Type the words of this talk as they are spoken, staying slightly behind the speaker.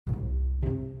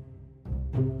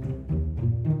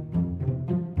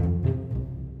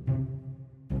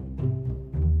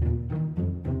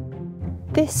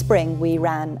This spring we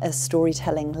ran a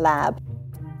storytelling lab.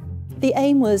 The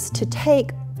aim was to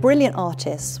take brilliant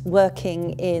artists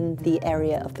working in the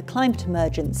area of the climate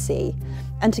emergency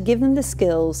and to give them the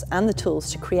skills and the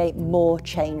tools to create more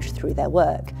change through their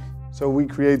work. So we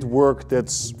create work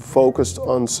that's focused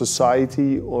on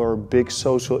society or big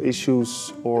social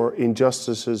issues or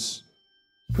injustices.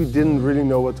 We didn't really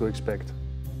know what to expect.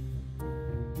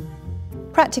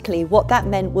 Practically, what that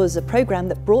meant was a program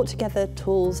that brought together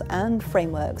tools and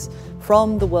frameworks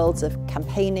from the worlds of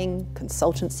campaigning,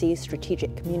 consultancy,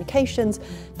 strategic communications,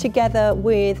 together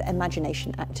with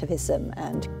imagination activism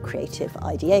and creative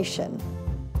ideation.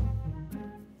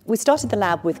 We started the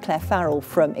lab with Claire Farrell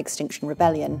from Extinction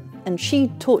Rebellion, and she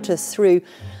talked us through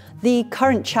the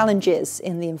current challenges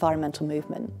in the environmental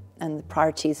movement and the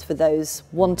priorities for those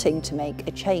wanting to make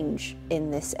a change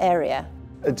in this area.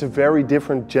 It's a very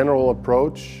different general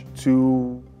approach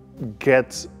to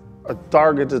get a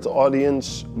targeted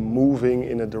audience moving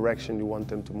in a direction you want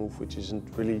them to move, which isn't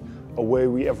really a way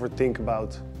we ever think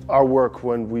about our work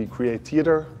when we create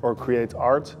theatre or create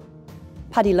art.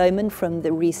 Paddy Lohman from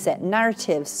the Reset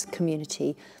Narratives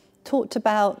community talked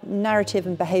about narrative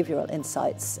and behavioural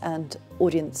insights and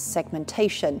audience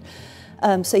segmentation.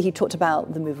 So he talked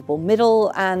about the movable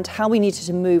middle and how we needed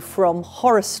to move from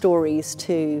horror stories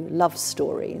to love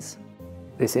stories.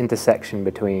 This intersection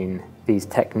between these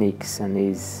techniques and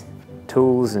these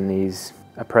tools and these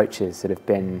approaches that have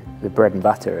been the bread and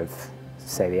butter of,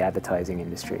 say, the advertising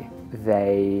industry,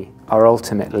 they are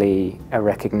ultimately a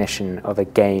recognition of a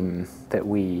game that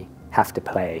we have to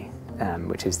play,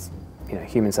 which is,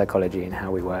 human psychology and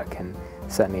how we work, and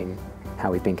certainly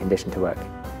how we've been conditioned to work.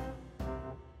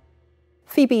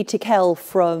 Phoebe Tickell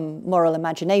from Moral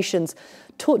Imaginations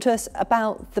talked to us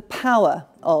about the power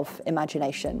of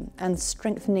imagination and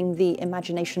strengthening the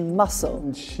imagination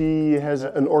muscle. She has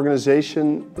an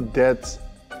organization that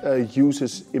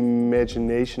uses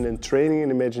imagination and training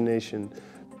in imagination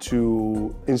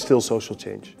to instill social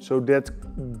change. So that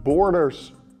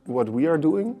borders what we are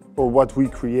doing or what we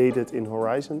created in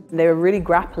Horizon. They were really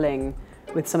grappling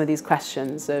with some of these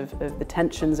questions of the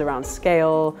tensions around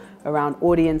scale, around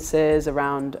audiences,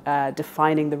 around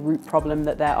defining the root problem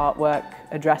that their artwork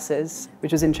addresses,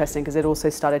 which was interesting because it also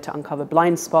started to uncover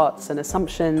blind spots and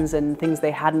assumptions and things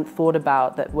they hadn't thought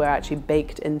about that were actually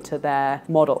baked into their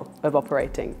model of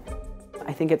operating.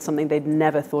 I think it's something they'd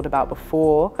never thought about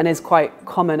before, and is quite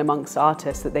common amongst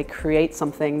artists that they create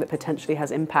something that potentially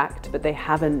has impact, but they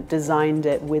haven't designed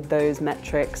it with those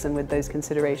metrics and with those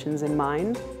considerations in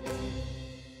mind.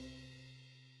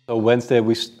 So Wednesday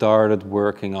we started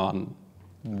working on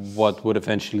what would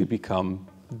eventually become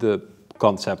the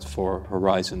concept for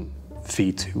Horizon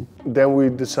V2. Then we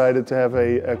decided to have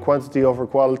a quantity over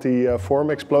quality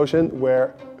form explosion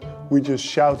where we just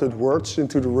shouted words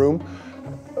into the room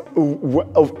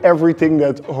of everything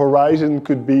that Horizon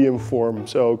could be in form.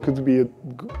 So it could be a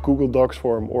Google Docs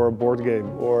form or a board game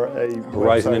or a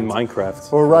Horizon website. in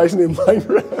Minecraft. Horizon in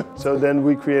Minecraft. So then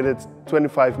we created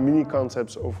 25 mini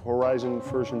concepts of Horizon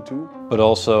version 2. But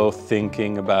also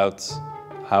thinking about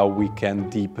how we can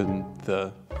deepen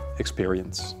the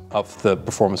experience of the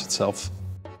performance itself.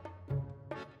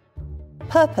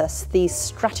 Purpose, the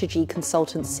strategy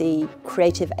consultancy,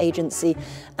 creative agency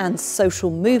and social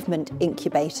movement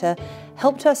incubator,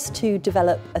 helped us to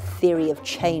develop a theory of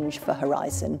change for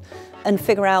Horizon and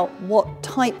figure out what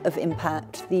type of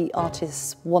impact the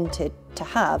artists wanted to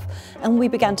have. And we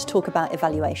began to talk about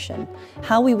evaluation,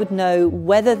 how we would know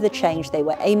whether the change they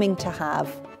were aiming to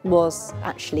have was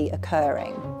actually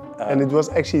occurring. And it was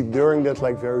actually during that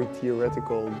very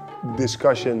theoretical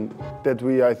discussion that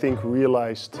we, I think,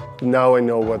 realized, now I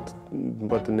know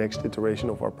what the next iteration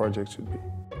of our project should be.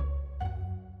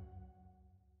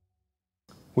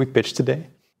 We pitched today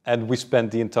and we spent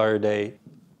the entire day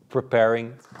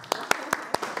preparing.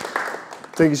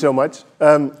 Thank you so much.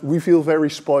 We feel very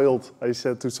spoiled, I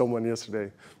said to someone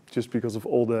yesterday, just because of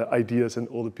all the ideas and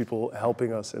all the people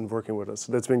helping us and working with us.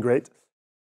 So that's been great.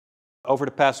 Over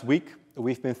the past week,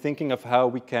 we've been thinking of how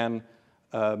we can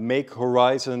make the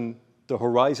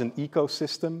Horizon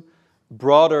ecosystem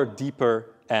broader,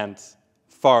 deeper, and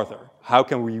farther. How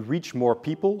can we reach more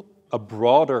people, a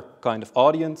broader kind of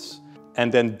audience,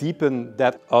 and then deepen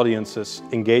that audience's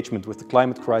engagement with the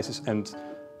climate crisis and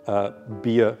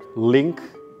be a link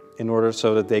in order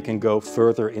so that they can go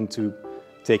further into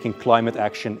taking climate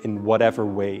action in whatever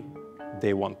way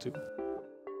they want to.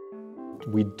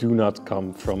 We do not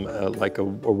come from a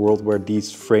world where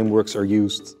these frameworks are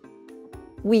used.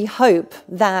 We hope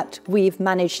that we've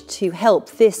managed to help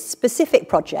this specific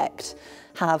project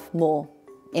have more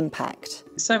impact.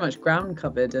 So much ground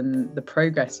covered, and the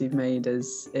progress you've made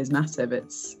is massive.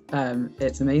 It's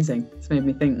amazing. It's made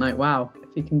me think, like, wow, if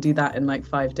you can do that in like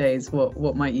 5 days,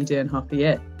 what might you do in half a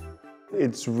year?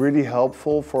 It's really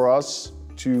helpful for us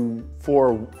to,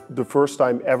 for the first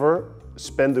time ever,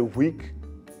 spend a week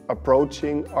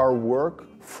approaching our work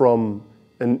from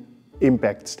an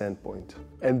impact standpoint.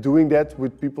 And doing that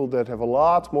with people that have a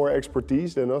lot more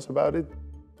expertise than us about it.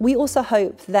 We also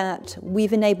hope that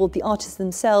we've enabled the artists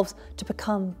themselves to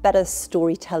become better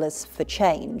storytellers for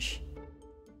change.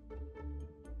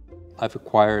 I've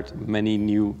acquired many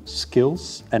new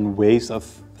skills and ways of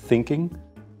thinking.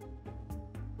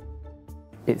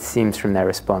 It seems from their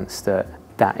response that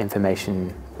that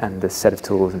information and the set of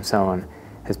tools and so on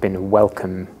has been a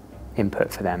welcome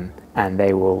input for them, and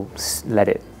they will let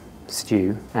it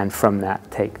stew, and from that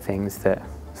take things that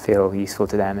feel useful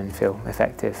to them and feel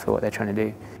effective for what they're trying to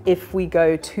do. If we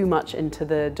go too much into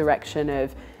the direction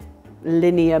of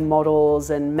linear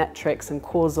models and metrics and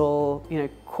causal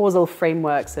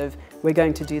frameworks of we're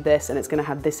going to do this and it's going to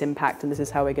have this impact and this is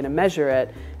how we're going to measure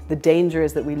it, the danger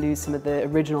is that we lose some of the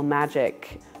original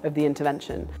magic of the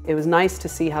intervention. It was nice to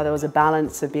see how there was a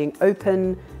balance of being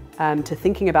open to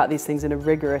thinking about these things in a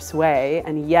rigorous way,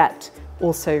 and yet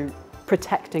also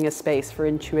protecting a space for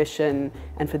intuition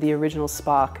and for the original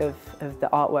spark of the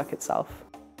artwork itself.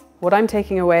 What I'm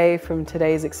taking away from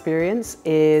today's experience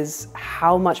is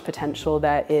how much potential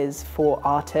there is for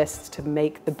artists to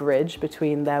make the bridge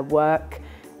between their work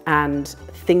and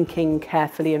thinking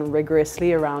carefully and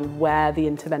rigorously around where the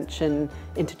intervention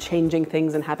into changing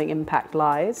things and having impact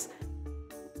lies.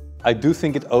 I do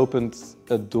think it opened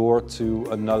a door to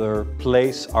another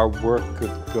place our work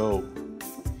could go.